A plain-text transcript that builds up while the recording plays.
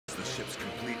ship's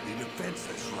completely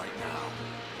defenseless right now.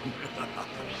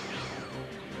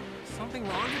 Something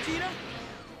wrong, Vegeta?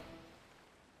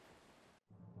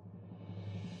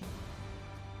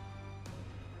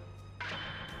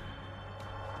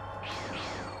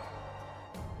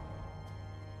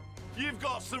 You've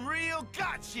got some real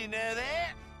guts, you know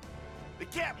that? The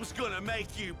captain's gonna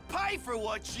make you pay for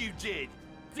what you did.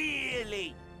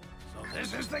 Dearly. So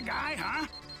this is the guy, huh?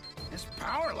 His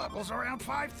power level's around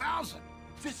 5,000.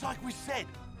 Just like we said.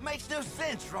 Makes no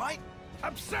sense, right?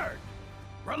 Absurd!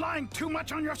 Relying too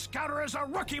much on your scouter is a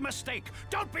rookie mistake.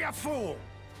 Don't be a fool!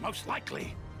 Most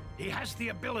likely, he has the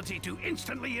ability to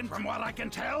instantly from what I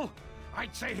can tell,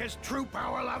 I'd say his true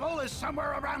power level is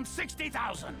somewhere around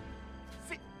 60,000.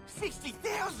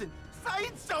 60,000?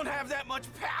 Saiyans don't have that much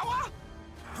power?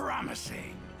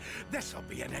 Promising. This'll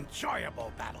be an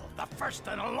enjoyable battle, the first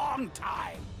in a long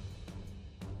time.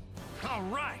 All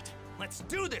right, let's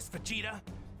do this, Vegeta.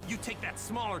 You take that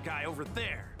smaller guy over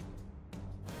there.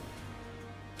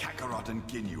 Kakarot and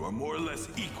Ginyu are more or less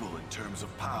equal in terms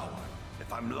of power.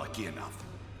 If I'm lucky enough,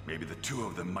 maybe the two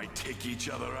of them might take each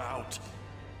other out.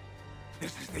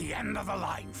 This is the end of the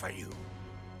line for you.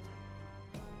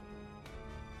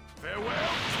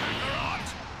 Farewell,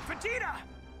 Kakarot! Vegeta!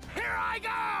 Here I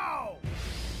go!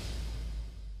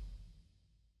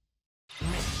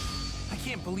 I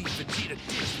can't believe Vegeta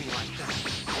dissed me like that.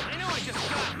 I know I just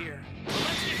got here, but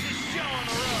let's get this show on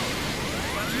the road.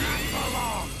 But not for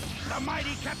long. The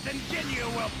mighty Captain Ginyu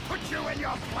will put you in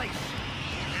your place.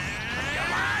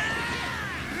 Come on!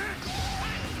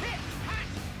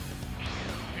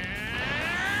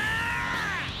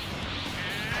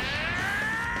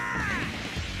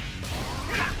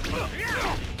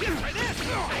 Try this!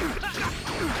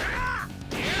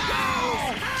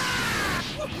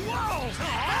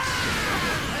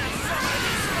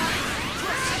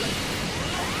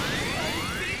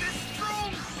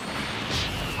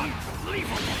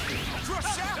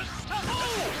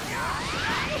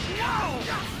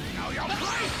 Know your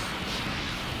place!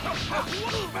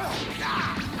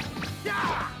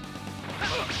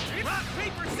 Rock,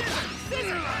 paper, scissors!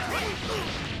 Scissors!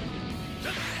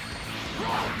 Just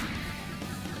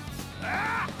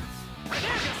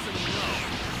so you know,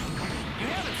 you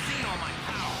haven't seen all my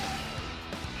power.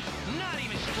 Not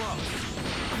even close.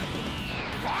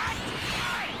 What?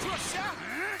 Crusher!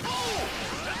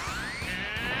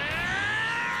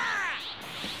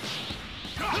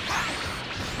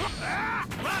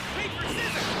 Rock, paper,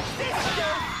 scissors!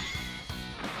 Scissors!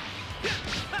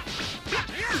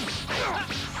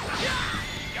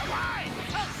 You're mine!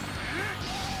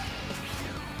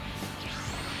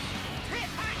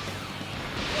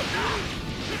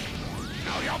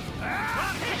 Now you're...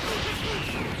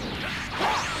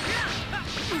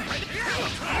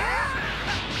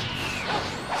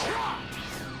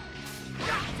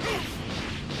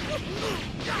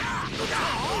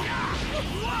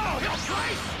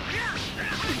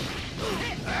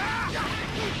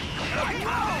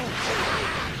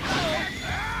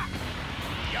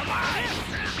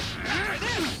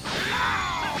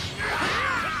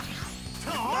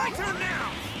 My turn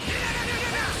now!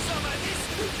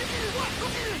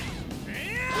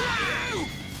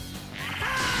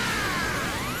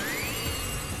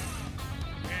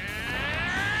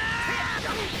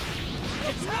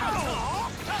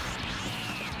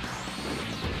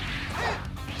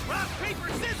 Rock, paper,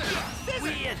 scissors! Scissors!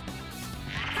 Weird!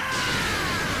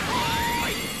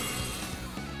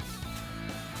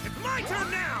 It's my turn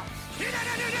now!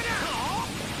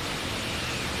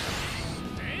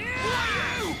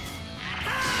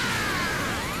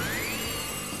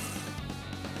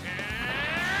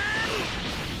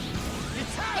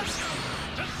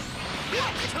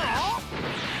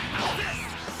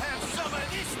 Have some of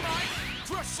this, Mike!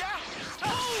 Crusher!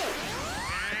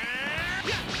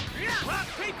 Rock,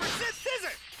 paper,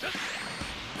 scissors!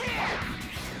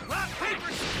 Rock,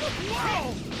 paper, scissors!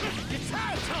 Whoa! It's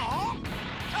out, Tom!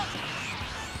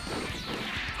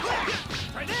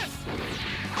 Try this!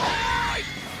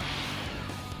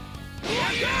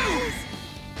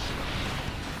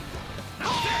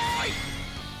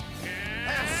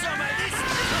 Have some of this,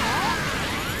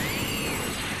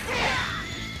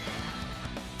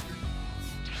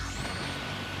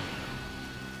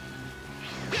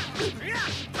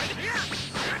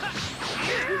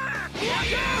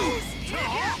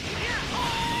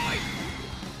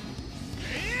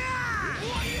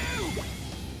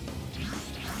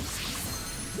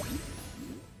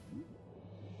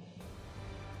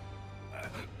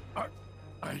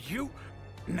 Are you?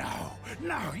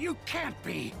 No, you can't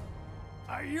be.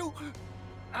 Are you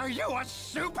a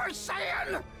Super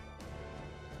Saiyan?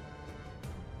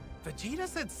 Vegeta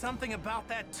said something about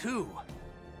that too.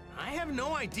 I have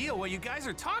no idea what you guys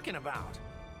are talking about.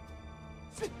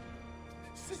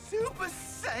 Super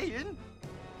Saiyan?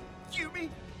 You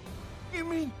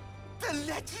mean the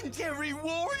legendary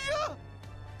warrior?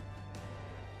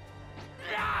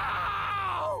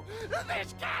 No!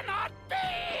 This cannot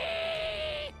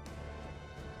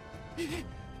be!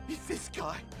 Is this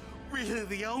guy really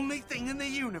the only thing in the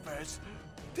universe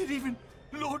that even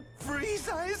Lord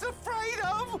Frieza is afraid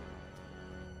of?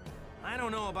 I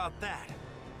don't know about that,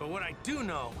 but what I do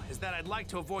know is that I'd like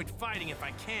to avoid fighting if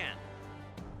I can.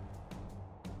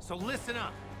 So listen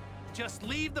up. Just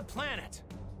leave the planet.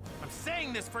 I'm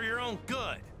saying this for your own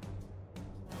good.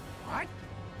 What?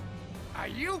 Are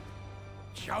you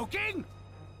joking?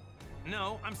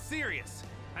 No, I'm serious.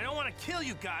 I don't want to kill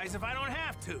you guys if I don't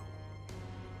have to.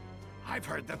 I've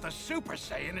heard that the Super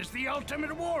Saiyan is the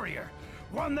ultimate warrior,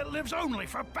 one that lives only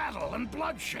for battle and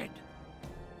bloodshed.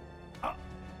 Oh,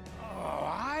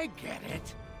 I get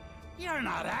it. You're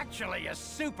not actually a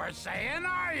Super Saiyan,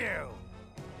 are you?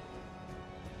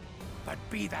 But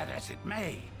be that as it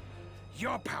may,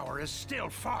 your power is still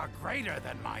far greater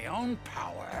than my own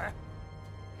power.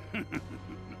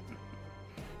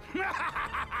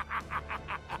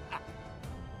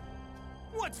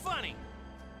 What's funny?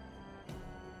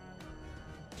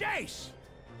 Jace,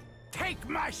 take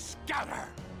my scouter.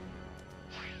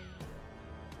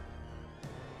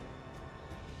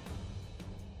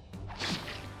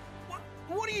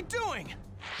 What are you doing?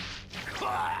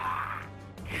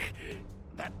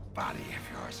 That body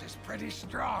of yours is pretty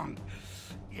strong.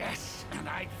 Yes, and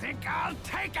I think I'll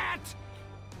take it!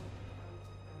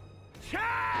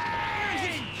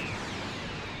 Change!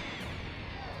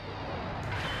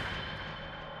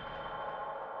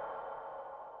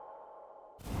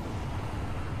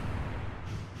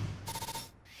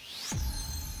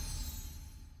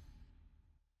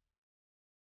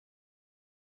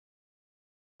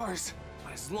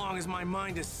 But as long as my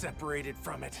mind is separated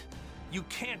from it, you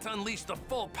can't unleash the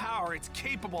full power it's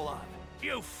capable of.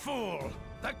 You fool!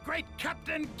 The great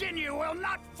Captain Ginyu will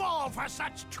not fall for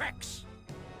such tricks!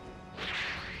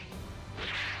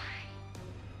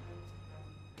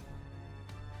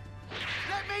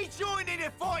 Let me join in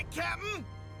the fight, Captain!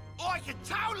 I can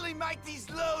totally make these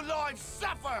lowlifes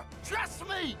suffer! Trust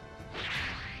me!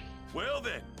 Well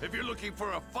then, if you're looking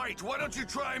for a fight, why don't you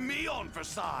try me on for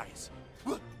size?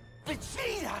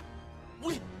 Vegeta?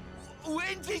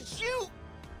 When did you...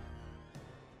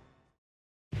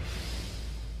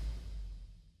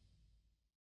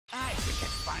 I think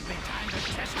it's finally time to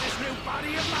test this new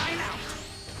body of mine out!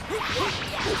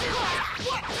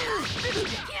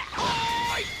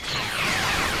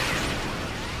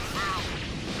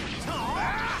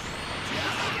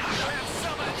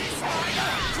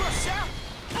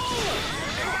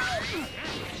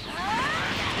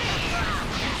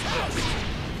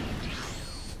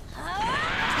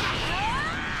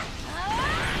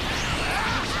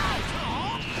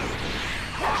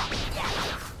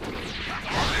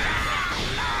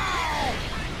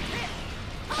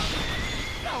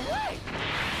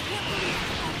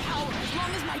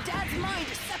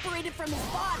 From his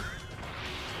body.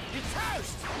 It's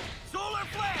toast! Solar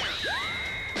flare!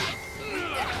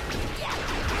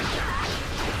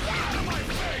 Out of my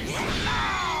face! No!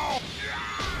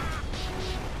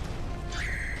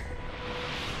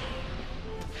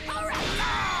 All right!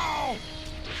 No!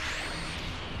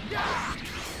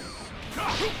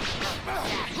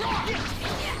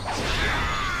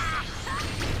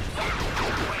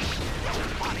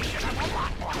 Body should have a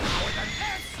lot more power than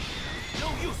this! No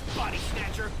use, body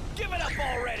snatcher! Give it up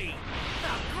already! The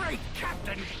great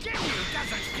Captain Ginyu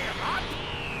doesn't give up!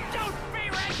 Don't be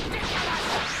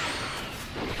ridiculous!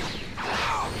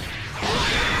 No!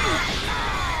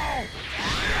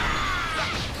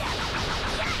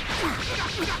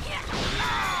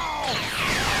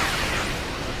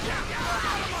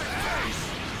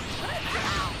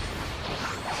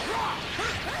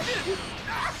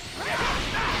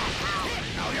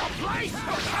 Know your place!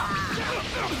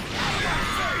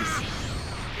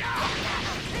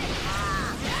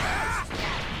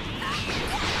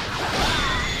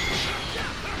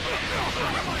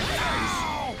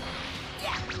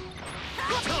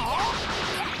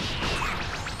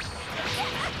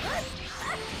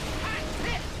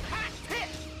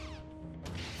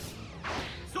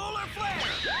 Solar flare!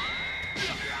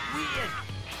 Weird!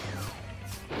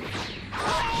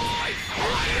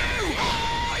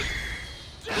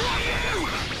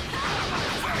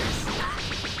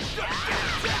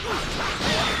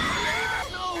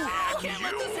 Can't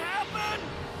let this happen!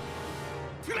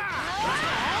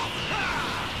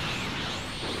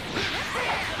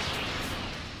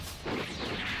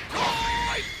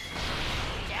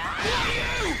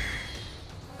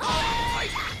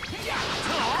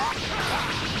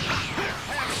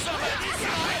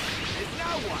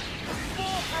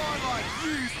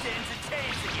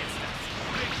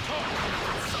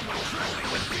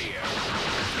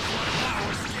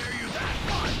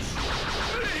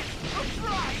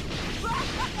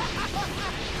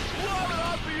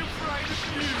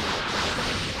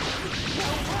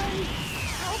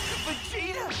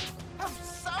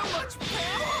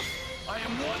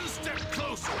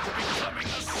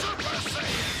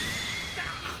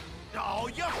 Oh,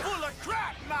 you're full of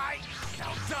crap, mate!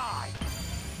 Now die!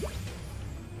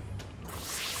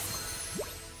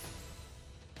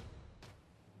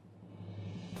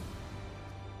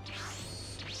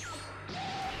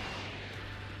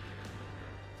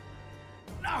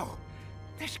 No!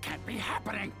 This can't be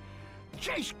happening!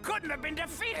 Chase couldn't have been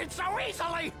defeated so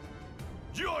easily!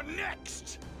 You're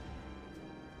next!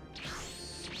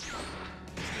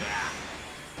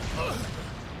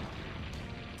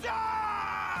 Die!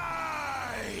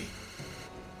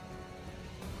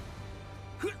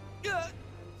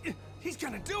 He's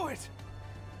gonna do it!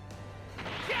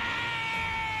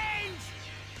 Change!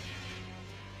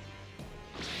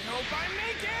 I hope I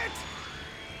make it!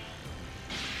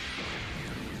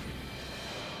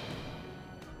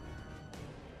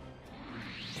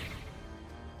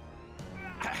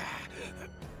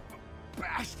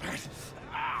 Bastard!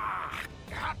 Ah,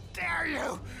 how dare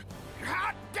you!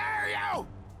 How dare you!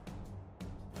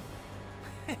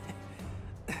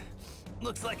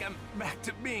 Looks like I'm back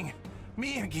to being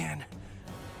me again.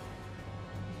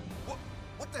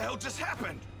 What the hell just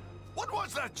happened? What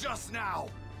was that just now?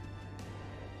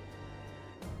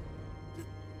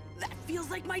 That feels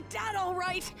like my dad, all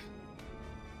right.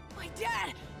 My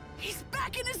dad! He's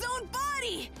back in his own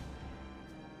body!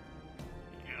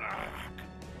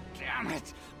 Damn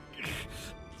it!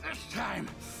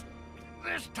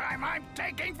 This time I'm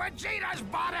taking Vegeta's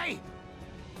body!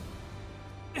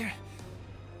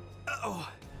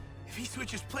 Uh-oh. If he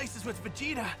switches places with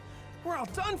Vegeta, we're all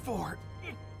done for.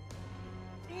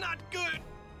 Not good.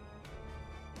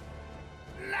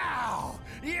 Now,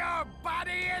 your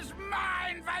body is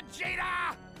mine,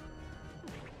 Vegeta!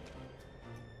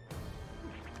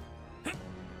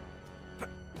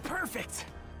 Perfect.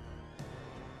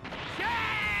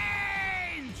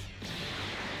 Change!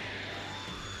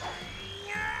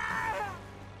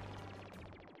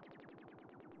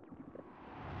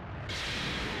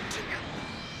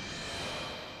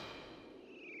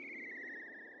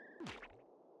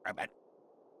 Rabbit.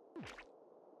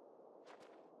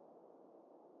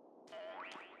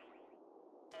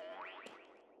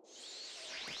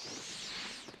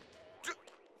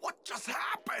 What just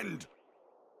happened?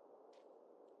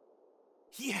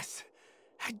 Yes,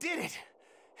 I did it.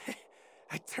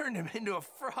 I turned him into a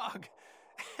frog.